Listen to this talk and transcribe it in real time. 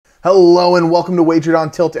Hello and welcome to Wagered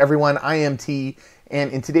on Tilt, everyone. I am T,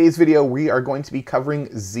 and in today's video we are going to be covering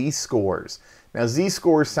z-scores. Now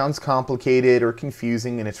z-scores sounds complicated or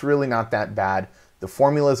confusing, and it's really not that bad. The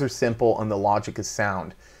formulas are simple and the logic is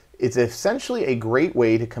sound. It's essentially a great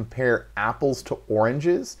way to compare apples to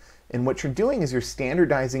oranges, and what you're doing is you're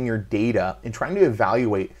standardizing your data and trying to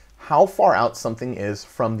evaluate how far out something is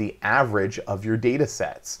from the average of your data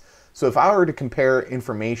sets. So if I were to compare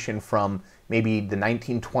information from maybe the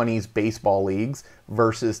 1920s baseball leagues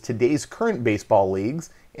versus today's current baseball leagues,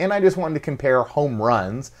 and I just wanted to compare home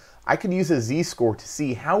runs, I could use a z-score to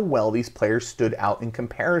see how well these players stood out in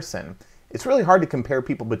comparison. It's really hard to compare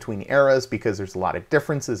people between eras because there's a lot of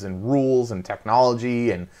differences in rules and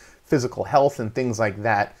technology and physical health and things like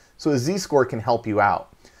that, so a z-score can help you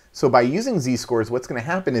out. So by using z-scores, what's going to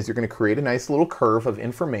happen is you're going to create a nice little curve of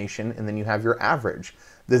information, and then you have your average.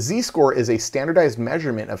 The z-score is a standardized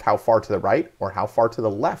measurement of how far to the right or how far to the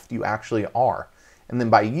left you actually are. And then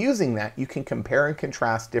by using that, you can compare and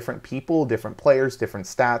contrast different people, different players, different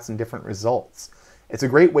stats, and different results. It's a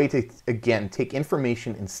great way to, again, take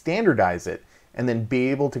information and standardize it, and then be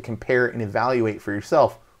able to compare and evaluate for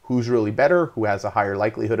yourself who's really better, who has a higher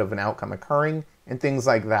likelihood of an outcome occurring, and things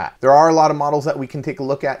like that. There are a lot of models that we can take a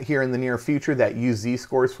look at here in the near future that use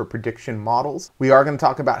z-scores for prediction models. We are going to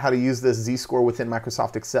talk about how to use this z-score within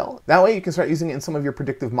Microsoft Excel. That way you can start using it in some of your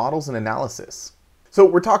predictive models and analysis. So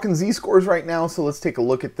we're talking z-scores right now, so let's take a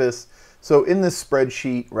look at this. So in this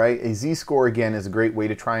spreadsheet, right, a z-score again is a great way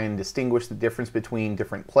to try and distinguish the difference between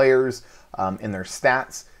different players and their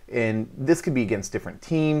stats. And this could be against different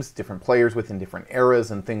teams, different players within different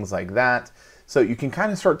eras and things like that. So you can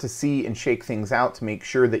kind of start to see and shake things out to make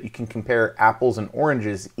sure that you can compare apples and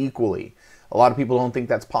oranges equally. A lot of people don't think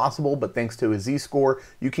that's possible, but thanks to a z-score,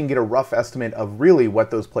 you can get a rough estimate of really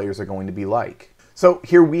what those players are going to be like. So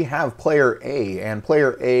here we have player A, and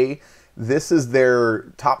player A, this is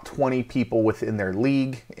their top 20 people within their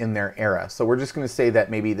league in their era. So we're just going to say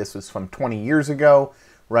that maybe this was from 20 years ago,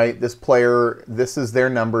 right? This player, this is their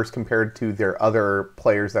numbers compared to their other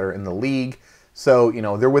players that are in the league. So, you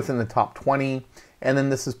know, they're within the top 20, and then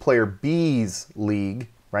this is player B's league,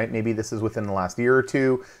 right? Maybe this is within the last year or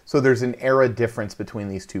two. So there's an era difference between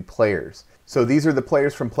these two players. So these are the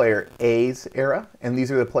players from player A's era, and these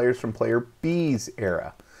are the players from player B's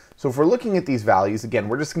era. So if we're looking at these values, again,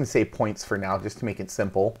 we're just going to say points for now, just to make it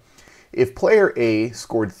simple. If player A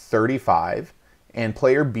scored 35 and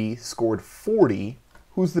player B scored 40,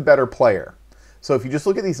 who's the better player? So if you just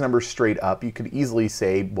look at these numbers straight up, you could easily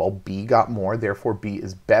say, well, B got more, therefore B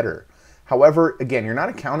is better. However, again, you're not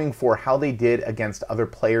accounting for how they did against other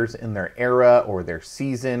players in their era or their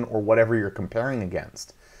season or whatever you're comparing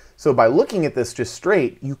against. So by looking at this just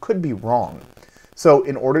straight, you could be wrong. So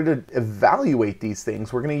in order to evaluate these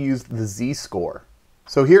things, we're going to use the z-score.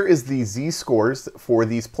 So here is the z-scores for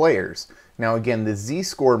these players. Now again, the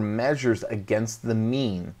z-score measures against the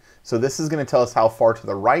mean. So this is going to tell us how far to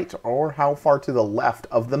the right or how far to the left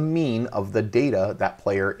of the mean of the data that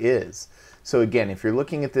player is. So again, if you're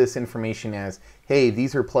looking at this information as, hey,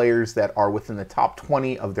 these are players that are within the top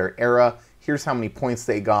 20 of their era, here's how many points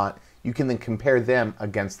they got, you can then compare them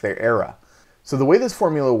against their era. So the way this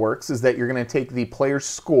formula works is that you're going to take the player's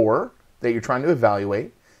score that you're trying to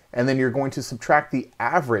evaluate, and then you're going to subtract the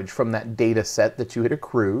average from that data set that you had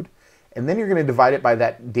accrued, and then you're going to divide it by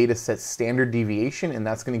that data set's standard deviation, and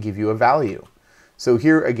that's going to give you a value. So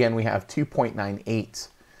here again we have 2.98.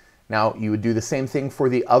 Now you would do the same thing for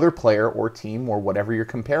the other player or team or whatever you're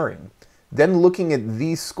comparing. Then looking at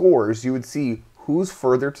these scores, you would see who's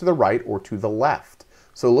further to the right or to the left.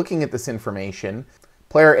 So looking at this information,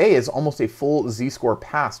 player A is almost a full z-score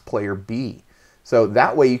past player B. So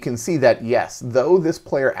that way you can see that yes, though this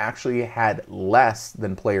player actually had less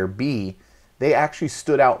than player B, they actually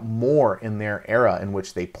stood out more in their era in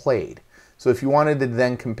which they played. So if you wanted to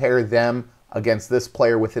then compare them against this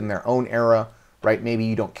player within their own era, right, maybe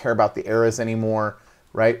you don't care about the eras anymore,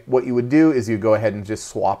 right, what you would do is you go ahead and just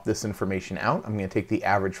swap this information out. I'm going to take the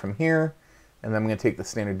average from here, and then I'm going to take the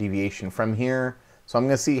standard deviation from here. So I'm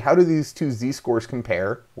going to see how do these two z-scores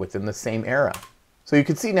compare within the same era. So you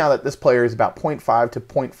can see now that this player is about 0.5 to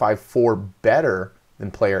 0.54 better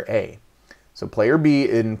than player A. So player B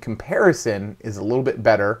in comparison is a little bit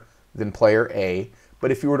better than player A,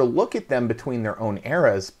 but if you were to look at them between their own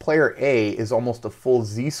eras, player A is almost a full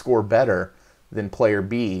z-score better than player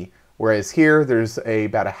B, whereas here there's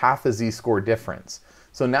about a half a z-score difference.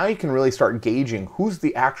 So now you can really start gauging who's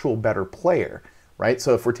the actual better player, right?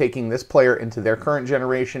 So if we're taking this player into their current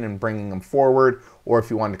generation and bringing them forward, or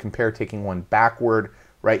if you wanted to compare taking one backward,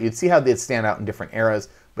 right, you'd see how they'd stand out in different eras.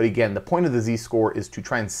 But again, the point of the z-score is to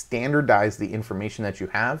try and standardize the information that you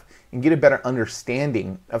have and get a better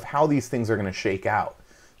understanding of how these things are going to shake out.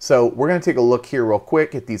 So we're going to take a look here real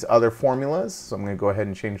quick at these other formulas. So I'm going to go ahead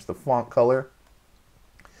and change the font color.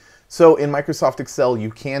 So in Microsoft Excel, you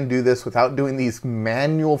can do this without doing these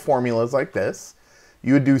manual formulas like this.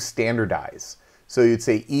 You would do standardize. So you'd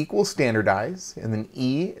say equal standardize, and then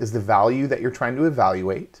E is the value that you're trying to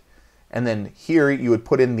evaluate. And then here you would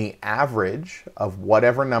put in the average of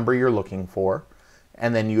whatever number you're looking for,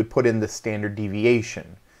 and then you would put in the standard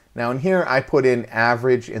deviation. Now in here I put in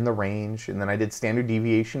average in the range, and then I did standard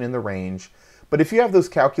deviation in the range. But if you have those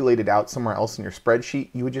calculated out somewhere else in your spreadsheet,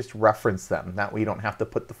 you would just reference them. That way you don't have to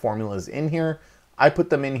put the formulas in here. I put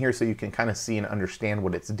them in here so you can kind of see and understand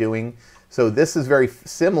what it's doing. So this is very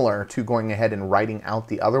similar to going ahead and writing out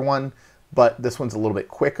the other one, but this one's a little bit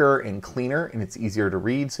quicker and cleaner, and it's easier to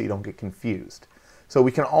read so you don't get confused. So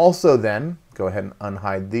we can also then go ahead and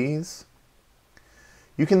unhide these.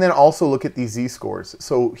 You can then also look at these z-scores.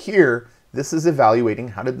 So here, this is evaluating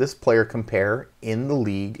how did this player compare in the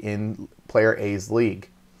league, in player A's league.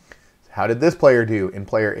 How did this player do in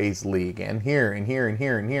player A's league? And here, and here, and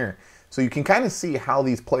here, and here. So you can kind of see how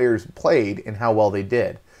these players played and how well they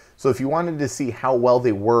did. So if you wanted to see how well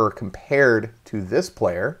they were compared to this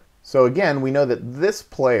player, so again, we know that this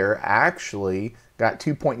player actually got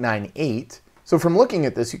 2.98. So from looking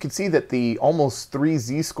at this, you can see that the almost 3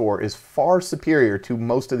 z-score is far superior to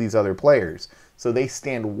most of these other players. So they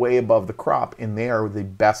stand way above the crop, and they are the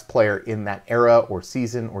best player in that era or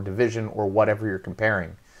season or division or whatever you're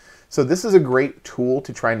comparing. So this is a great tool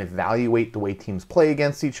to try and evaluate the way teams play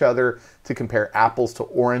against each other, to compare apples to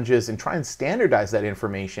oranges, and try and standardize that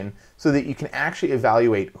information so that you can actually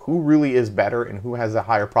evaluate who really is better and who has a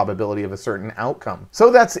higher probability of a certain outcome.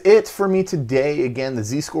 So that's it for me today. Again, the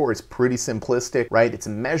z-score is pretty simplistic, right? It's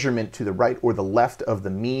a measurement to the right or the left of the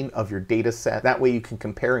mean of your data set. That way you can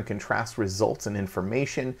compare and contrast results and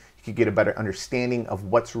information. You can get a better understanding of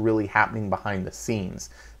what's really happening behind the scenes.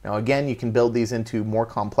 Now again, you can build these into more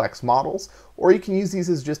complex models, or you can use these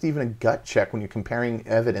as just even a gut check when you're comparing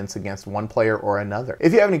evidence against one player or another.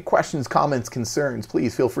 If you have any questions, comments, concerns,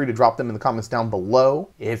 please feel free to drop them in the comments down below.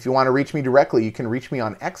 If you want to reach me directly, you can reach me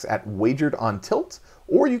on X at wageredontilt,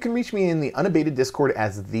 or you can reach me in the unabated Discord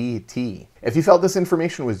as the T. If you felt this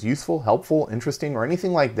information was useful, helpful, interesting, or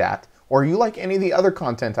anything like that, or you like any of the other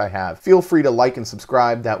content I have, feel free to like and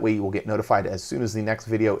subscribe. That way you will get notified as soon as the next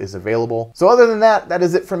video is available. So other than that, that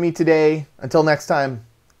is it from me today. Until next time,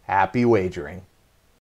 happy wagering.